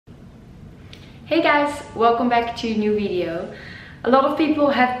Hey guys, welcome back to a new video. A lot of people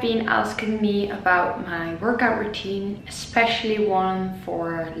have been asking me about my workout routine, especially one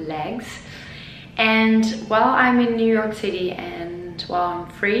for legs. And while I'm in New York City and while I'm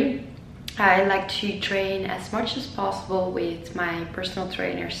free, I like to train as much as possible with my personal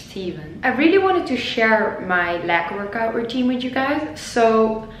trainer Steven. I really wanted to share my leg workout routine with you guys,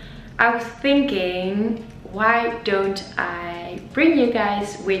 so I was thinking, why don't I bring you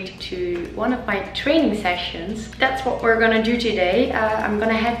guys with to one of my training sessions? That's what we're gonna do today. I'm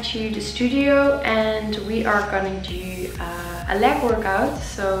gonna head to the studio and we are gonna do a leg workout,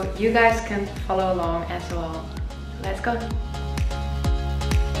 so you guys can follow along as well. Let's go.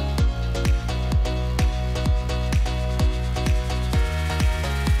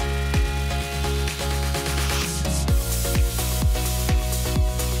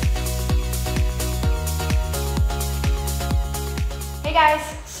 Hey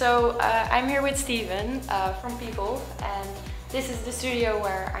guys, so I'm here with Steven from People, and this is the studio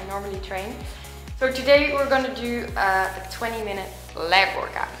where I normally train. So today we're going to do a 20-minute leg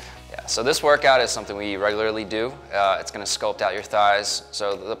workout. Yeah, so this workout is something we regularly do. It's going to sculpt out your thighs.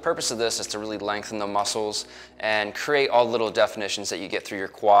 So the purpose of this is to really lengthen the muscles and create all the little definitions that you get through your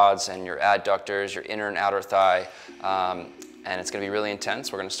quads and your adductors, your inner and outer thigh. And it's going to be really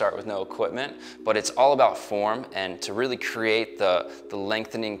intense. We're going to start with no equipment, but it's all about form, and to really create the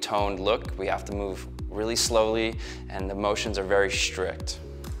lengthening toned look, we have to move really slowly and the motions are very strict.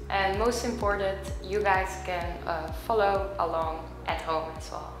 And most important, you guys can follow along at home as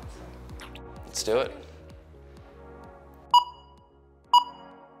well. So. Let's do it.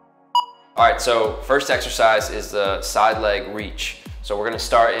 All right, so first exercise is the side leg reach. So we're going to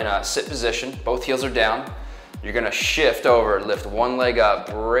start in a sit position, both heels are down. You're gonna shift over, lift one leg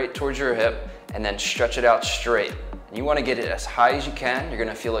up right towards your hip, and then stretch it out straight. And you wanna get it as high as you can. You're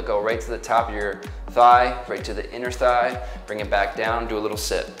gonna feel it go right to the top of your thigh, right to the inner thigh, bring it back down, do a little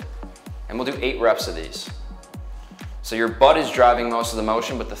sit. And we'll do 8 reps of these. So your butt is driving most of the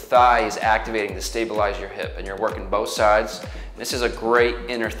motion, but the thigh is activating to stabilize your hip, and you're working both sides. This is a great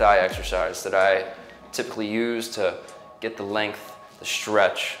inner thigh exercise that I typically use to get the length, the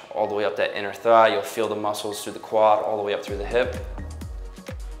stretch all the way up that inner thigh. You'll feel the muscles through the quad all the way up through the hip.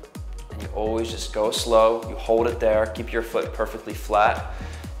 And you always just go slow. You hold it there. Keep your foot perfectly flat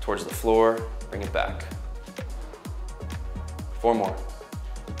towards the floor. Bring it back. 4 more.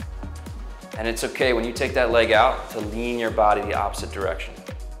 And it's okay when you take that leg out to lean your body the opposite direction.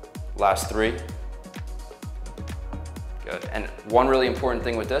 Last 3. Good. And one really important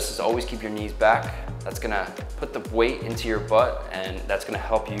thing with this is always keep your knees back. That's gonna put the weight into your butt, and that's gonna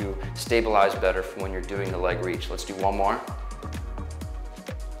help you stabilize better for when you're doing the leg reach. Let's do 1 more.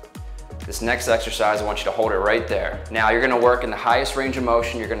 This next exercise, I want you to hold it right there. Now you're gonna work in the highest range of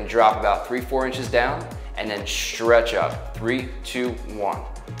motion. You're gonna drop about 3-4 inches down and then stretch up. 3, 2, 1.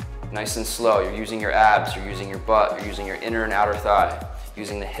 Nice and slow. You're using your abs, you're using your butt, you're using your inner and outer thigh,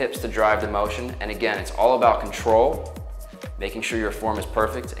 using the hips to drive the motion. And again, it's all about control, making sure your form is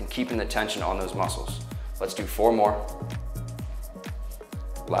perfect and keeping the tension on those muscles. Let's do 4 more.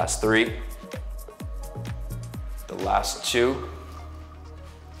 Last 3. The last 2.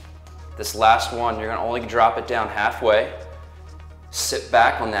 This last one, you're gonna only drop it down halfway. Sit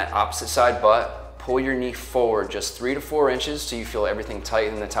back on that opposite side butt. Pull your knee forward just 3 to 4 inches so you feel everything tight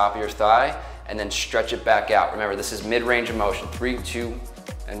in the top of your thigh, and then stretch it back out. Remember, this is mid-range of motion. 3, 2,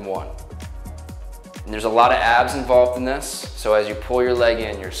 and 1. And there's a lot of abs involved in this, so as you pull your leg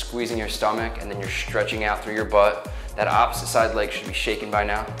in, you're squeezing your stomach and then you're stretching out through your butt. That opposite side leg should be shaking by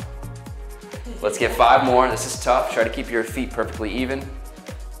now. Let's get 5 more. This is tough. Try to keep your feet perfectly even.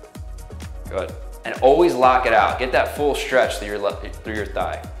 Good. And always lock it out. Get that full stretch through your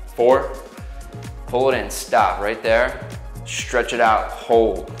thigh. 4, pull it in, stop right there. Stretch it out,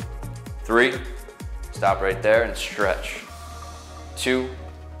 hold. 3, stop right there and stretch. 2,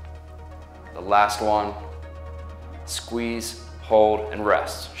 the last one, squeeze, hold, and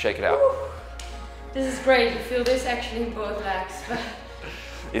rest. Shake it out. Woo. This is great. You feel this actually in both legs.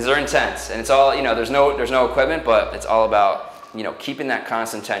 These are intense, and it's all, you know, there's no equipment, but it's all about, you know, keeping that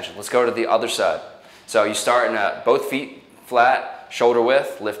constant tension. Let's go to the other side. So you start in both feet flat, shoulder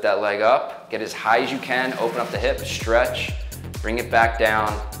width, lift that leg up, get as high as you can, open up the hip, stretch, bring it back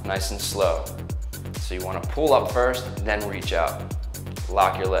down, nice and slow. So you want to pull up first, then reach out.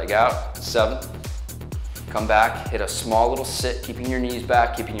 Lock your leg out. 7. Come back, hit a small little sit, keeping your knees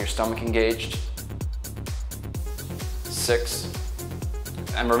back, keeping your stomach engaged. 6.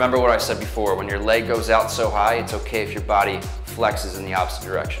 And remember what I said before, when your leg goes out so high, it's okay if your body flexes in the opposite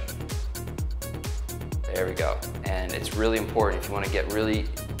direction. There we go. And it's really important if you want to get really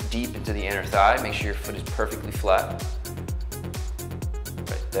deep into the inner thigh. Make sure your foot is perfectly flat.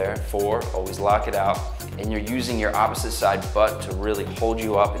 Right there, 4, always lock it out. And you're using your opposite side butt to really hold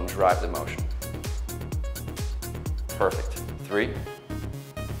you up and drive the motion. Perfect. 3.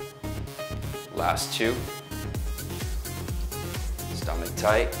 Last 2. Stomach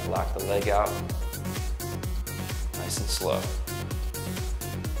tight, lock the leg out. Nice and slow.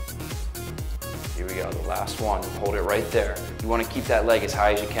 Here we go, the last one. Hold it right there. You want to keep that leg as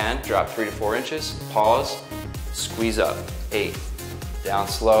high as you can. Drop 3 to 4 inches, pause, squeeze up. 8. Down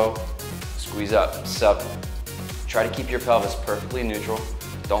slow, squeeze up. 7. Try to keep your pelvis perfectly neutral.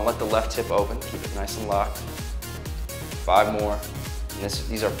 Don't let the left hip open. Keep it nice and locked. 5 more. And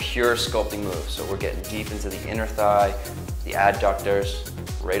these are pure sculpting moves. So we're getting deep into the inner thigh, the adductors,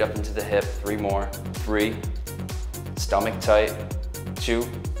 right up into the hip. 3 more. 3. Stomach tight. 2.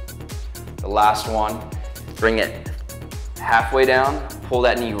 The last one. Bring it halfway down. Pull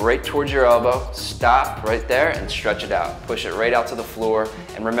that knee right towards your elbow. Stop right there and stretch it out. Push it right out to the floor.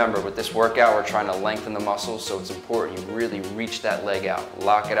 And remember, with this workout, we're trying to lengthen the muscles, so it's important you really reach that leg out.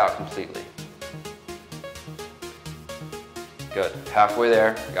 Lock it out completely. Good. Halfway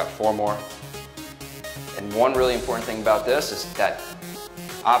there. Got 4 more. And one really important thing about this is that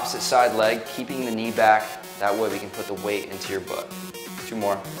opposite side leg, keeping the knee back. That way we can put the weight into your butt. 2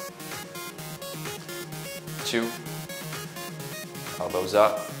 more. 2. Elbows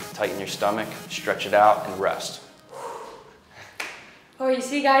up, tighten your stomach, stretch it out, and rest. Oh, you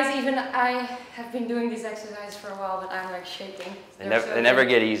see guys, even I have been doing these exercises for a while, but I'm like shaking. They never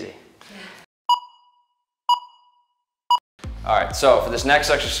get easy. Yeah. All right, so for this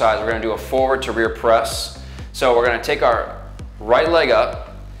next exercise, we're gonna do a forward to rear press. So we're gonna take our right leg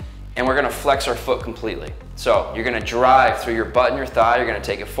up, and we're gonna flex our foot completely. So you're gonna drive through your butt and your thigh, you're gonna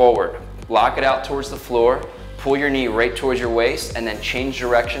take it forward. Lock it out towards the floor, pull your knee right towards your waist, and then change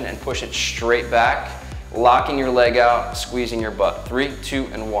direction and push it straight back, locking your leg out, squeezing your butt. 3, 2,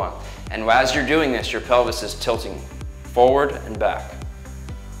 and 1. And as you're doing this, your pelvis is tilting forward and back.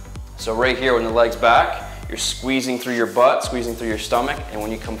 So right here, when the leg's back, you're squeezing through your butt, squeezing through your stomach, and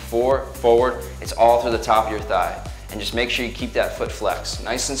when you come forward, it's all through the top of your thigh. And just make sure you keep that foot flexed.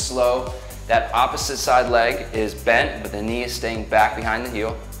 Nice and slow. That opposite side leg is bent, but the knee is staying back behind the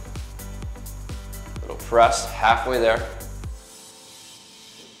heel. Press halfway there.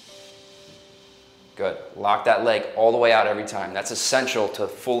 Good. Lock that leg all the way out every time. That's essential to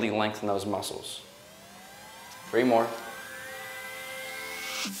fully lengthen those muscles. 3 more.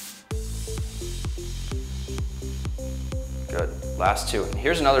 Good. Last 2. And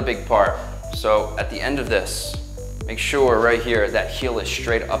here's another big part. So at the end of this, make sure right here that heel is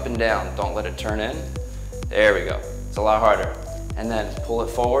straight up and down. Don't let it turn in. There we go. It's a lot harder. And then pull it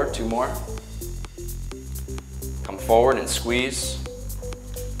forward. 2 more. Come forward and squeeze.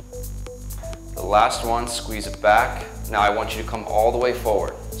 The last one, squeeze it back. Now I want you to come all the way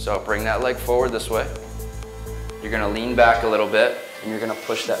forward. So bring that leg forward this way. You're gonna lean back a little bit and you're gonna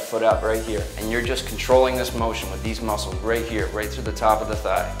push that foot out right here. And you're just controlling this motion with these muscles right here, right through the top of the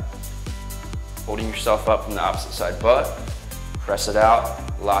thigh. Holding yourself up from the opposite side butt. Press it out,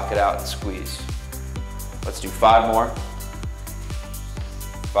 lock it out, and squeeze. Let's do 5 more.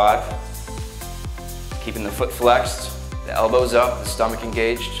 5. Keeping the foot flexed, the elbows up, the stomach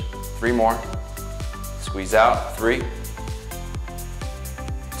engaged. 3 more. Squeeze out. 3,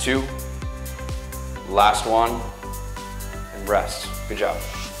 2, last one, and rest. Good job.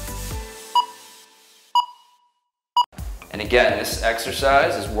 And again, this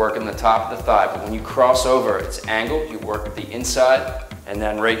exercise is working the top of the thigh, but when you cross over, it's angled. You work at the inside, and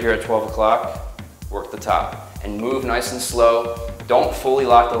then right here at 12 o'clock, work the top. And move nice and slow. Don't fully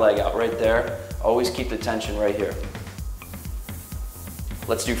lock the leg out right there. Always keep the tension right here.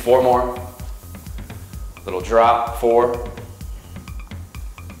 Let's do 4 more. Little drop, 4.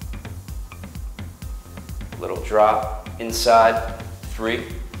 Little drop, inside, 3.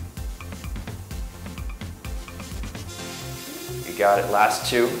 You got it, last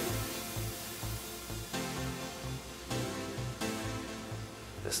 2.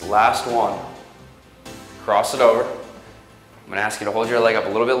 This last one, cross it over. I'm gonna ask you to hold your leg up a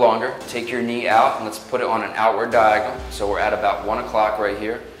little bit longer. Take your knee out and let's put it on an outward diagonal. So we're at about 1 o'clock right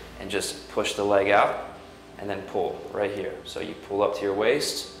here and just push the leg out and then pull right here. So you pull up to your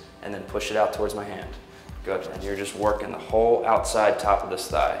waist and then push it out towards my hand. Good, and you're just working the whole outside top of this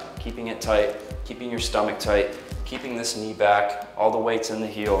thigh. Keeping it tight, keeping your stomach tight, keeping this knee back, all the weight's in the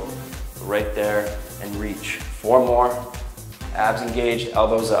heel, right there, and reach. 4 more, abs engaged,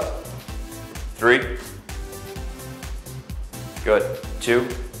 elbows up. 3. Good. 2.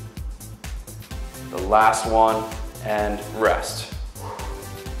 The last one, and rest.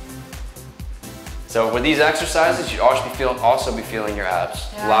 So with these exercises, you'd also be feeling your abs.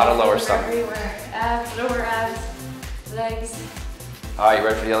 Yeah, a lot of lower stomach. Everywhere. Abs, lower abs, legs. All right, you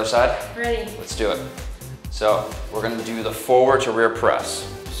ready for the other side? Ready. Let's do it. So we're gonna do the forward to rear press.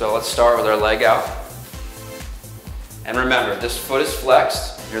 So let's start with our leg out. And remember, this foot is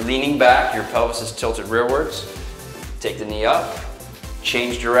flexed. You're leaning back, your pelvis is tilted rearwards. Take the knee up,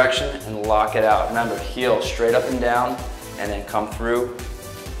 change direction, and lock it out. Remember, heel straight up and down, and then come through.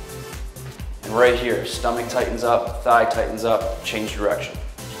 And right here, stomach tightens up, thigh tightens up, change direction.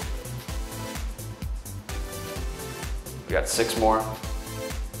 We got 6 more.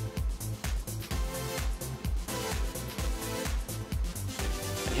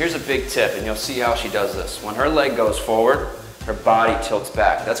 And here's a big tip, and you'll see how she does this. When her leg goes forward, her body tilts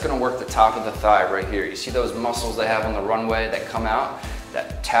back. That's gonna work the top of the thigh right here. You see those muscles they have on the runway that come out,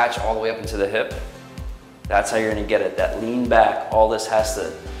 that attach all the way up into the hip? That's how you're gonna get it, that lean back. All this has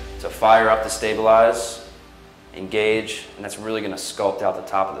to fire up, to stabilize, engage, and that's really gonna sculpt out the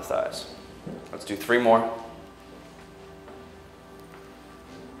top of the thighs. Let's do 3 more.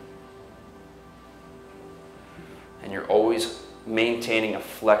 And you're always maintaining a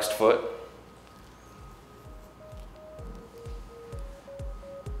flexed foot.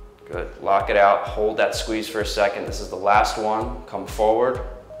 Good, lock it out, hold that squeeze for a second. This is the last one. Come forward,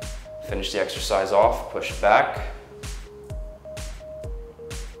 finish the exercise off, push it back.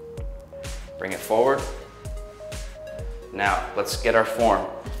 Bring it forward. Now, let's get our form.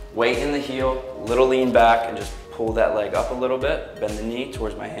 Weight in the heel, little lean back, and just pull that leg up a little bit. Bend the knee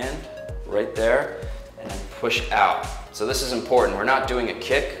towards my hand, right there, and then push out. So this is important. We're not doing a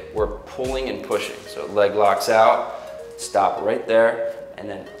kick, we're pulling and pushing. So leg locks out, stop right there, and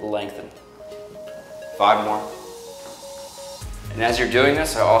then lengthen. 5 more. And as you're doing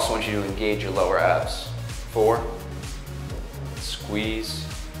this, I also want you to engage your lower abs. 4, squeeze,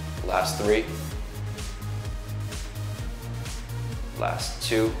 last 3, last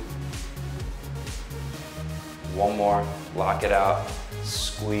 2, 1 more, lock it out,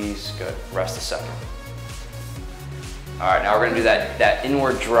 squeeze, good, rest a second. All right, now we're gonna do that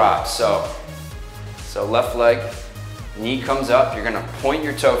inward drop. So left leg, knee comes up, you're gonna point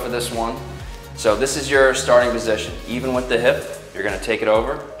your toe for this one. So this is your starting position. Even with the hip, you're gonna take it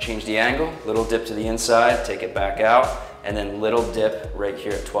over, change the angle, little dip to the inside, take it back out, and then little dip right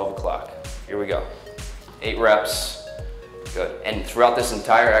here at 12 o'clock. Here we go. 8 reps, good. And throughout this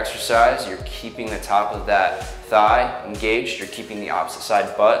entire exercise, you're keeping the top of that thigh engaged, you're keeping the opposite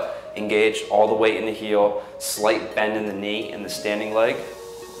side butt engaged, all the weight in the heel, slight bend in the knee and the standing leg,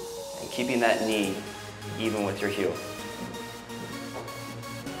 and keeping that knee even with your heel.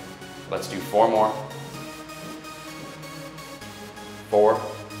 Let's do 4 more. 4.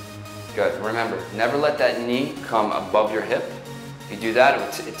 Good. Remember, never let that knee come above your hip. If you do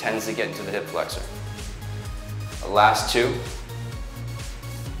that, it tends to get into the hip flexor. The last 2.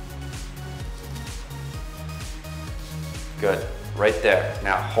 Good. Right there.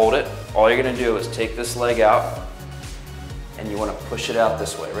 Now hold it. All you're going to do is take this leg out, and you want to push it out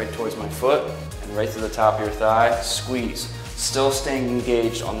this way, right towards my foot, and right to the top of your thigh. Squeeze. Still staying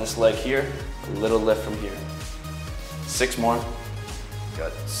engaged on this leg here. A little lift from here. 6 more.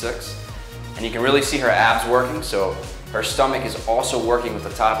 Good. 6. And you can really see her abs working, so her stomach is also working with the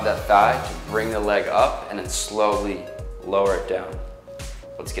top of that thigh to bring the leg up and then slowly lower it down.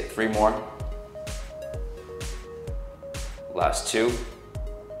 Let's get 3 more. Last 2.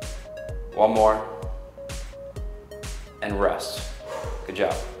 1 more. And rest. Good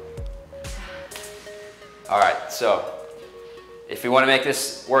job. All right, so if we want to make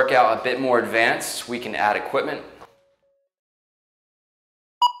this workout a bit more advanced, we can add equipment.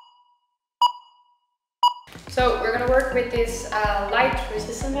 So we're gonna work with this light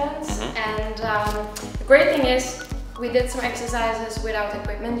resistance bands, and the great thing is we did some exercises without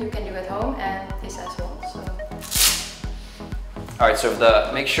equipment you can do at home, and this as well. So. All right,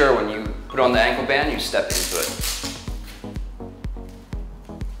 so make sure when you put on the ankle band, you step into it.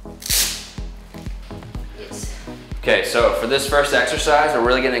 Yes. Okay, so for this first exercise, we're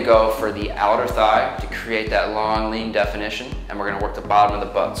really gonna go for the outer thigh to create that long, lean definition, and we're gonna work the bottom of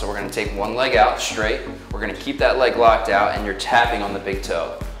the butt. So we're gonna take one leg out straight, we're gonna keep that leg locked out, and you're tapping on the big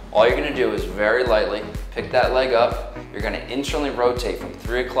toe. All you're gonna do is very lightly pick that leg up, you're gonna internally rotate from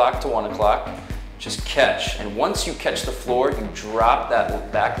 3 o'clock to 1 o'clock, just catch, and once you catch the floor, you drop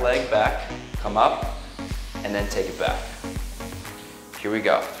that back leg back, come up, and then take it back. Here we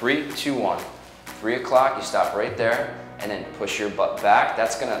go, 3, 2, 1. 3 o'clock, you stop right there, and then push your butt back.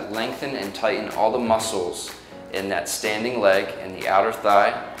 That's gonna lengthen and tighten all the muscles in that standing leg and the outer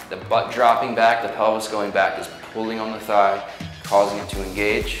thigh. The butt dropping back, the pelvis going back is pulling on the thigh, causing it to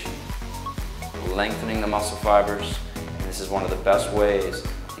engage. lengthening the muscle fibers, and this is one of the best ways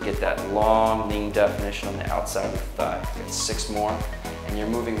to get that long, lean definition on the outside of the thigh. Get 6 more, and you're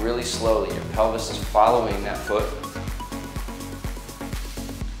moving really slowly. Your pelvis is following that foot.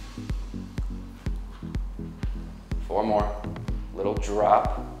 Four more, little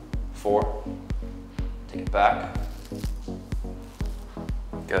drop, 4, take it back.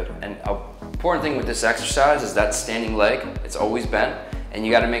 Good, and an important thing with this exercise is that standing leg, it's always bent, and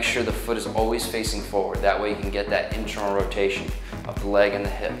you gotta make sure the foot is always facing forward. That way you can get that internal rotation of the leg and the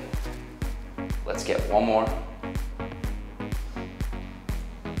hip. Let's get 1 more.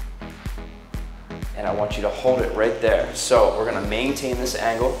 And I want you to hold it right there. So we're gonna maintain this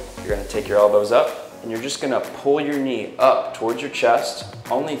angle. You're gonna take your elbows up, and you're just gonna pull your knee up towards your chest,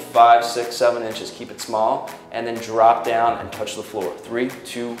 only 5, 6, 7 inches, keep it small, and then drop down and touch the floor. 3,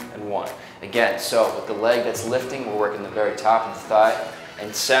 2, and 1. Again, so with the leg that's lifting, we're working the very top of the thigh, and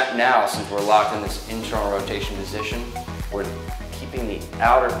now, since we're locked in this internal rotation position, we're keeping the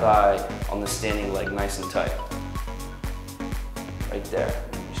outer thigh on the standing leg nice and tight. Right there.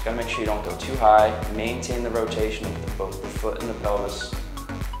 Just gotta make sure you don't go too high, maintain the rotation of both the foot and the pelvis.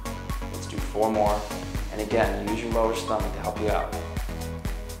 4 more, and again, use your lower stomach to help you out.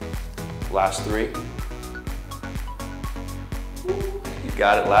 Last 3. You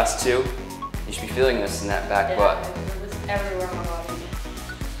got it, last 2. You should be feeling this in that back butt. It's everywhere on my body.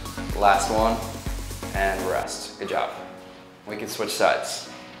 Last one, and rest. Good job. We can switch sides.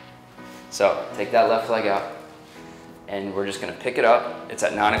 So, take that left leg out, and we're just gonna pick it up. It's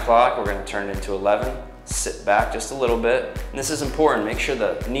at 9 o'clock, we're gonna turn it into 11. Sit back just a little bit. And this is important, make sure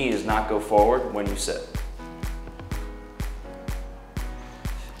the knee does not go forward when you sit.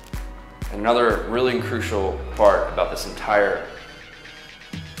 Another really crucial part about this entire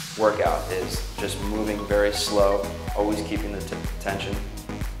workout is just moving very slow, always keeping the tension,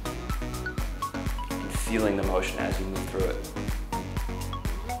 and feeling the motion as you move through it.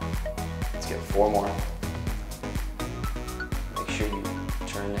 Let's get 4 more. Make sure you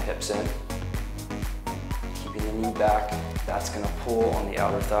turn the hips in. Keeping the knee back, that's gonna pull on the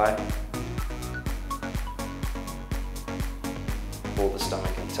outer thigh. Pull the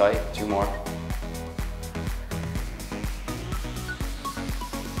stomach in tight, 2 more.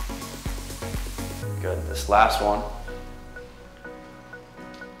 Good, this last one,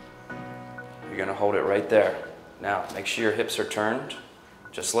 you're gonna hold it right there. Now, make sure your hips are turned,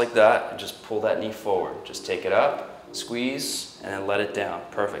 just like that, and just pull that knee forward. Just take it up, squeeze, and then let it down.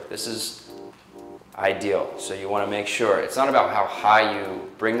 Perfect, this is ideal. So you want to make sure, it's not about how high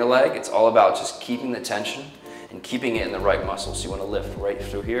you bring the leg, it's all about just keeping the tension and keeping it in the right muscle. So you want to lift right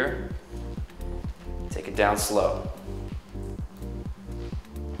through here, take it down slow.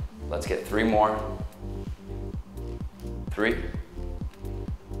 Let's get 3 more. 3.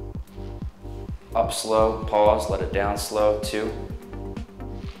 Up slow, pause, let it down slow, 2.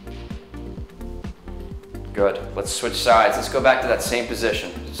 Good, let's switch sides. Let's go back to that same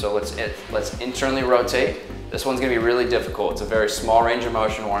position. So let's internally rotate. This one's gonna be really difficult. It's a very small range of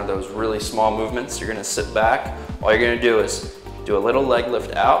motion, one of those really small movements. You're gonna sit back. All you're gonna do is do a little leg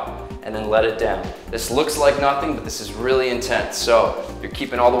lift out and then let it down. This looks like nothing, but this is really intense. So you're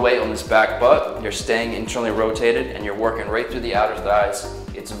keeping all the weight on this back butt, you're staying internally rotated, and you're working right through the outer thighs.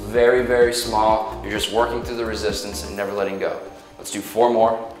 It's very, very small. You're just working through the resistance and never letting go. Let's do 4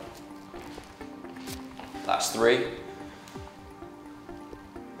 more. Last 3.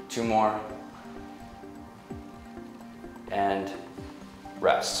 2 more. And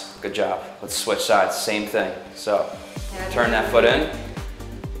rest. Good job. Let's switch sides, same thing. So turn that foot in.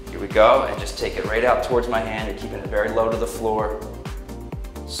 Here we go, and just take it right out towards my hand. You're keeping it very low to the floor.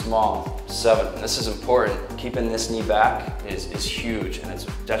 Small, 7. And this is important. Keeping this knee back is huge, and it's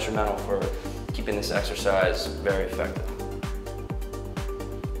detrimental for keeping this exercise very effective.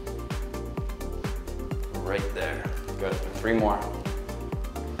 Right there. Good. 3 more.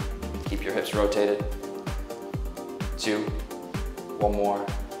 Keep your hips rotated. 2. 1 more,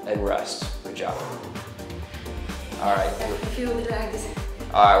 and rest. Good job. All right.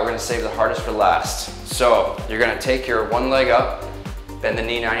 All right, we're gonna save the hardest for last. So you're gonna take your one leg up, bend the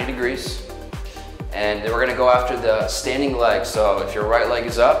knee 90 degrees, and then we're gonna go after the standing leg. So if your right leg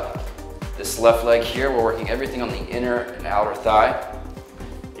is up, this left leg here, we're working everything on the inner and outer thigh.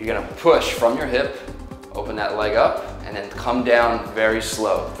 You're gonna push from your hip, open that leg up, and then come down very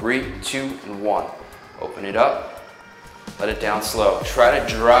slow. 3, 2, and 1. Open it up, let it down slow. Try to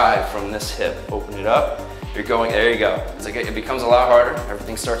drive from this hip, open it up. You're going, there you go. It's like it becomes a lot harder,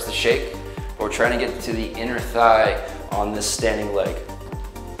 everything starts to shake. But we're trying to get to the inner thigh on this standing leg.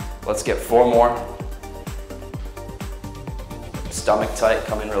 Let's get 4 more. Stomach tight,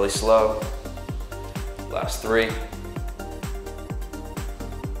 come in really slow. Last 3.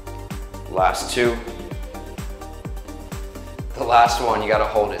 Last 2. The last one, you gotta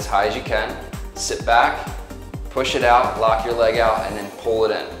hold it as high as you can. Sit back, push it out, lock your leg out, and then pull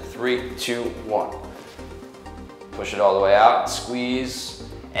it in. 3, 2, 1. Push it all the way out, squeeze,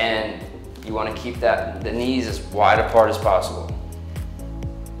 and you wanna keep the knees as wide apart as possible.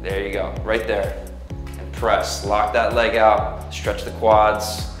 There you go, right there. And press, lock that leg out, stretch the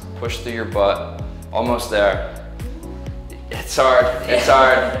quads, push through your butt. Almost there. It's hard, it's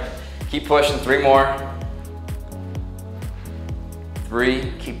hard. Keep pushing, 3 more.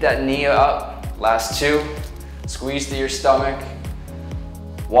 3, keep that knee up. Last 2, squeeze through your stomach.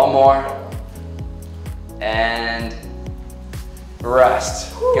 1 more. And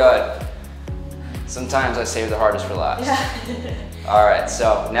rest, good. Sometimes I save the hardest for last. Yeah. All right,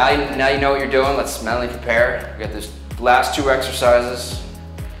 so now you know what you're doing. Let's mentally prepare. We got these last 2 exercises.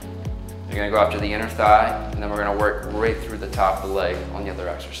 You're gonna go after the inner thigh, and then we're gonna work right through the top of the leg on the other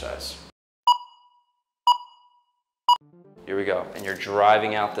exercise. Here we go, and you're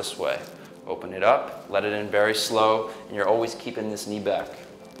driving out this way. Open it up, let it in very slow, and you're always keeping this knee back.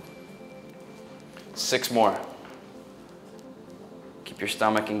 6 more. Keep your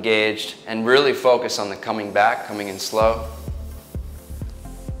stomach engaged, and really focus on the coming back, coming in slow.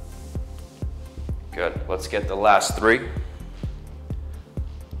 Good, let's get the last 3.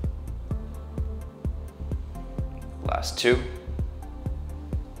 Last 2.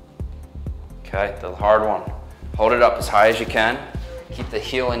 Okay, the hard one. Hold it up as high as you can. Keep the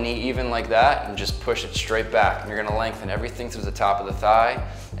heel and knee even like that and just push it straight back. And you're gonna lengthen everything through the top of the thigh.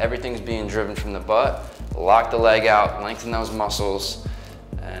 Everything's being driven from the butt. Lock the leg out, lengthen those muscles,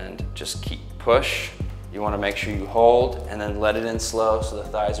 and just keep push. You wanna make sure you hold and then let it in slow so the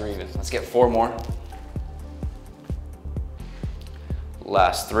thighs are even. Let's get 4 more.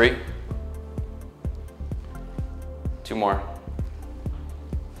 Last 3. 2 more.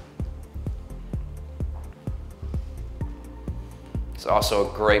 It's also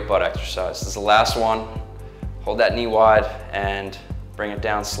a great butt exercise. This is the last one. Hold that knee wide and bring it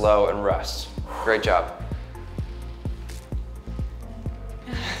down slow and rest. Great job.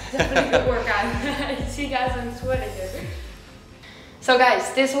 Definitely good workout. See guys, I'm sweating here. So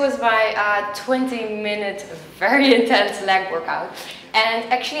guys, this was my 20-minute very intense leg workout.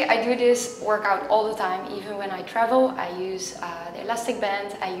 And actually I do this workout all the time, even when I travel. I use the elastic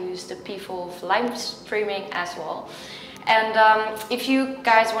band, I use the P-Volve live streaming as well. And if you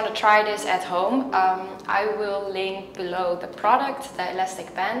guys want to try this at home, I will link below the product, the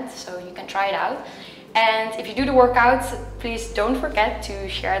elastic band, so you can try it out. And if you do the workout, please don't forget to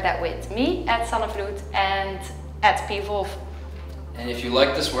share that with me at Sanne Vloet and at P-Volve. And if you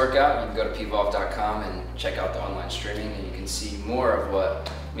like this workout, you can go to pvolve.com and check out the online streaming, and you can see more of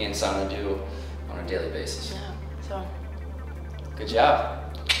what me and Sanne do on a daily basis. Yeah, so. Good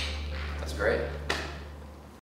job. That's great.